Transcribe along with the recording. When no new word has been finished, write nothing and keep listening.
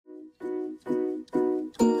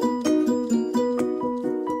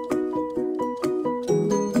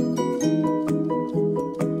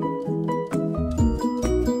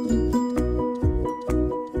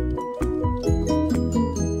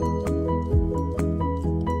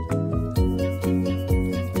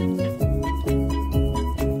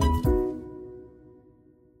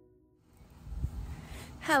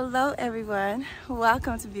Hello everyone,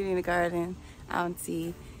 welcome to Beauty in the Garden. I'm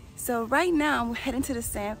T. So right now I'm heading to the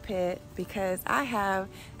sand pit because I have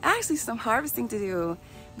actually some harvesting to do,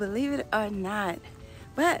 believe it or not.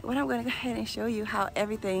 But what I'm going to go ahead and show you how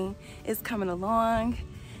everything is coming along.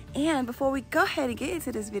 And before we go ahead and get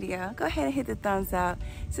into this video, go ahead and hit the thumbs up,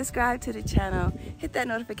 subscribe to the channel, hit that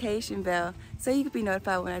notification bell so you can be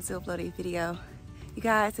notified when I do upload a video. You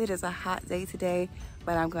guys, it is a hot day today,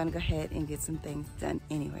 but I'm going to go ahead and get some things done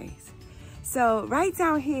anyways. So right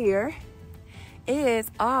down here is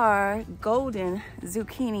our golden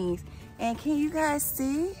zucchinis. And can you guys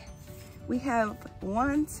see? We have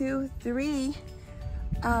 1, 2, 3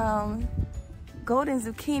 golden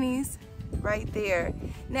zucchinis right there.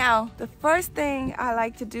 Now, the first thing I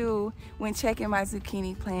like to do when checking my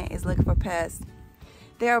zucchini plant is look for pests.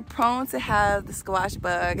 They're prone to have the squash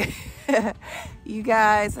bug. You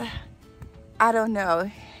guys, I don't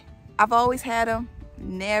know. I've always had them,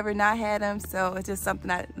 never not had them, so it's just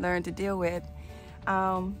something I learned to deal with.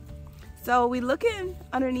 So we looking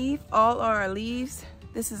underneath all our leaves.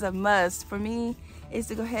 This is a must for me, is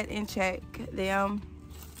to go ahead and check them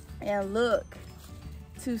and look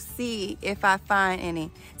to see if I find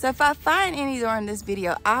any. So if I find any during this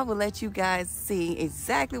video, I will let you guys see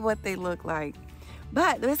exactly what they look like.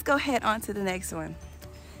 But let's go ahead on to the next one.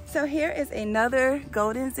 So here is another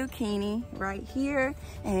golden zucchini right here,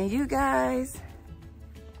 and you guys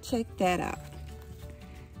check that out.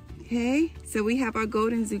 Okay, so we have our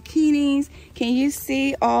golden zucchinis. Can you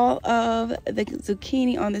see all of the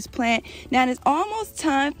zucchini on this plant? Now it's almost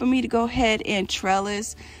time for me to go ahead and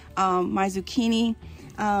trellis my zucchini.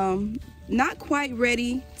 Not quite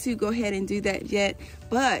ready to go ahead and do that yet,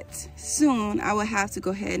 but soon I will have to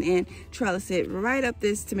go ahead and trellis it right up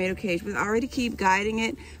this tomato cage. But I already keep guiding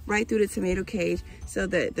it right through the tomato cage so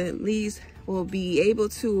that the leaves will be able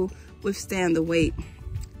to withstand the weight.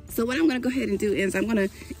 So what I'm going to go ahead and do is I'm going to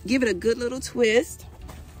give it a good little twist.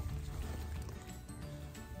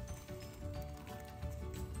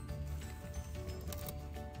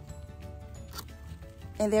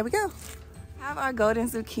 And there we go. Have our golden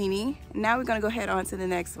zucchini. Now we're going to go ahead on to the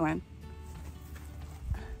next one.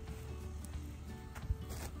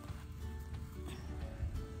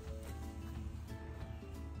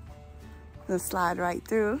 Gonna slide right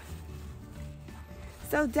through.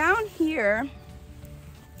 So down here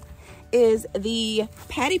is the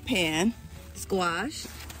patty pan squash,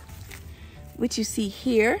 which you see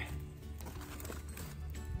here.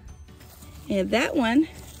 And that one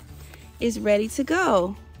is ready to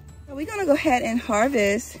go. So we're gonna go ahead and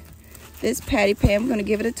harvest this patty pan. We're gonna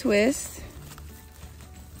give it a twist.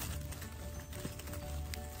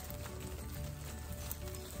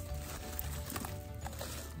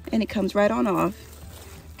 And it comes right on off,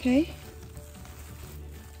 okay?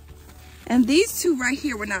 And these two right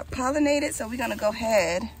here were not pollinated, so we're gonna go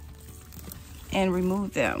ahead and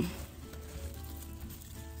remove them,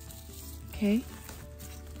 okay?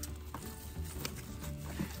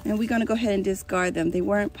 And we're gonna go ahead and discard them. They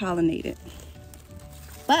weren't pollinated.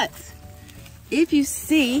 But if you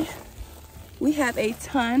see, we have a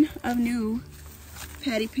ton of new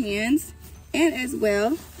patty pans, and as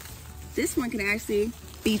well, this one can actually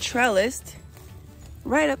be trellised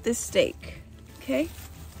right up this stake, okay?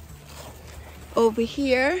 Over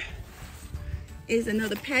here is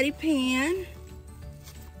another patty pan.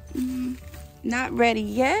 Not ready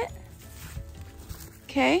yet,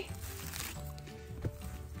 okay?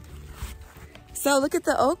 So look at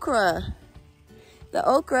the okra. The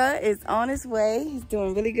okra is on its way. He's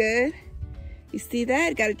doing really good. You see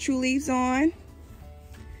that? Got a true leaves on.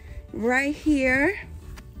 Right here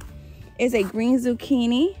is a green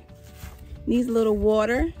zucchini. Needs a little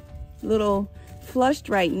water. Little flushed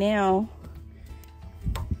right now.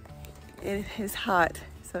 It is hot,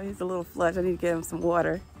 so he's a little flushed. I need to give him some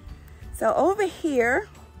water. So over here,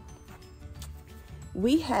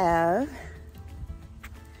 we have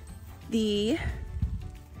the,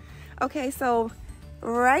 okay, so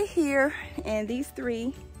right here, and these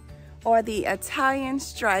three are the Italian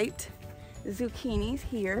striped zucchinis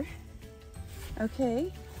here,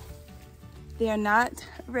 okay? They're not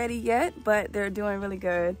ready yet, but they're doing really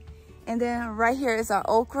good. And then right here is our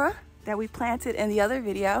okra that we planted in the other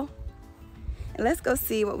video. And let's go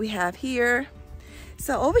see what we have here.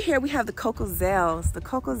 So over here we have the cocozelles. The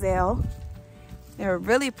cocozelle, they're a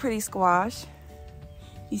really pretty squash.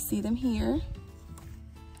 You see them here.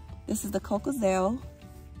 This is the cocozelle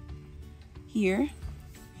here.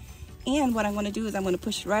 And what I'm going to do is I'm going to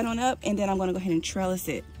push it right on up, and then I'm going to go ahead and trellis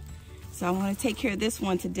it. So I'm going to take care of this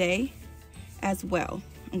one today as well.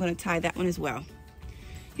 I'm going to tie that one as well.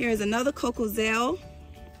 Here's another cocozelle.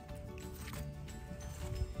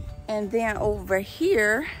 And then over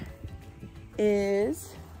here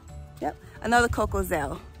is, yep, another cocoa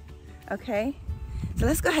zell. Okay, so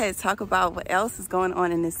let's go ahead and talk about what else is going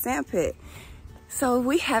on in this sand pit. So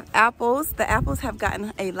we have apples. The apples have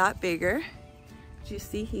gotten a lot bigger. As you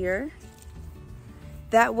see here,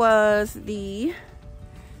 that was the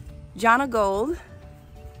Jana Gold.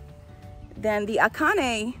 Then the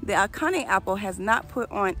Akane apple has not put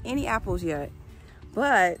on any apples yet,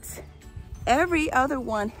 but every other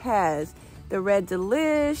one has. The Red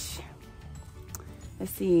Delish,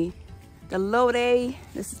 let's see, the Lode,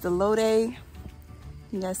 this is the Lode,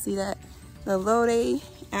 you guys see that? The Lode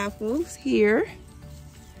apples here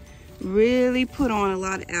really put on a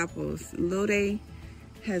lot of apples. Lode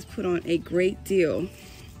has put on a great deal.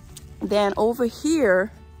 Then over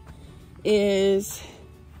here is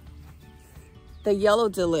the Yellow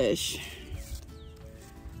Delish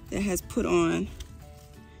that has put on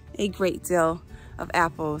a great deal of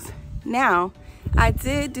apples. Now, I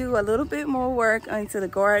did do a little bit more work into the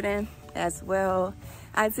garden as well.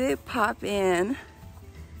 I did pop in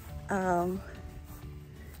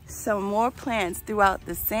some more plants throughout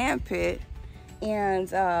the sand pit,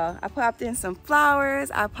 and I popped in some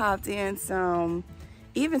flowers. I popped in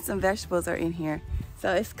even some vegetables are in here.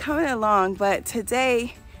 So it's coming along, but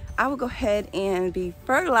today I will go ahead and be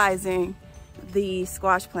fertilizing the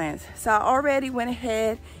squash plants. So I already went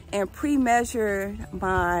ahead and pre-measured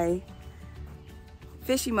my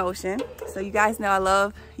fish emulsion. So you guys know I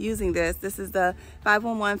love using this. This is the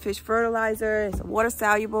 511 fish fertilizer. It's water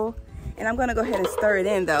soluble, and I'm gonna go ahead and stir it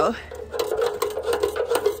in though.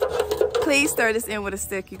 Please stir this in with a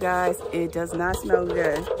stick, you guys. It does not smell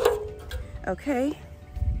good. Okay.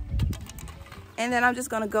 And then I'm just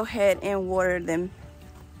gonna go ahead and water them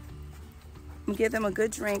and give them a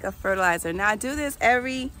good drink of fertilizer. Now I do this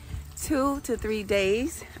every 2 to 3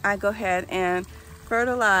 days. I go ahead and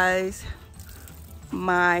fertilize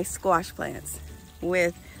my squash plants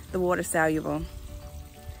with the water soluble.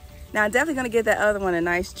 Now I'm definitely gonna give that other one a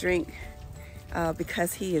nice drink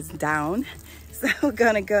because he is down. So I'm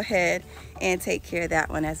gonna go ahead and take care of that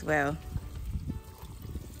one as well.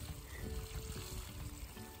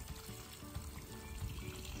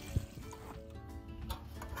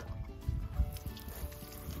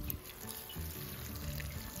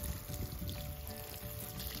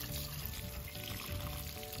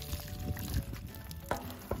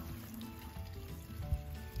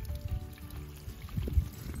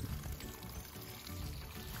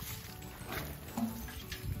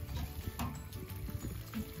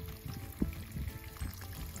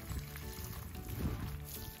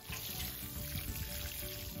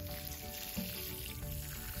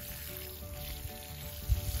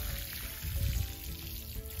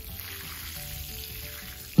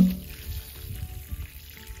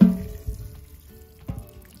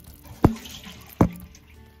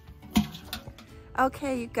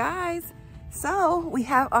 Okay, you guys, so we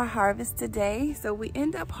have our harvest today. So we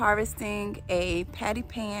end up harvesting a patty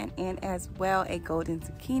pan and as well a golden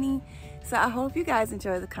zucchini. So I hope you guys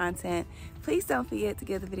enjoy the content. Please don't forget to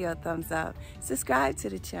give the video a thumbs up, subscribe to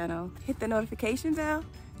the channel, hit the notification bell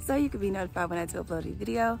so you can be notified when I do upload a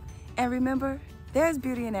video. And remember, there's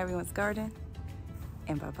beauty in everyone's garden.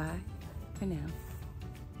 And bye-bye for now.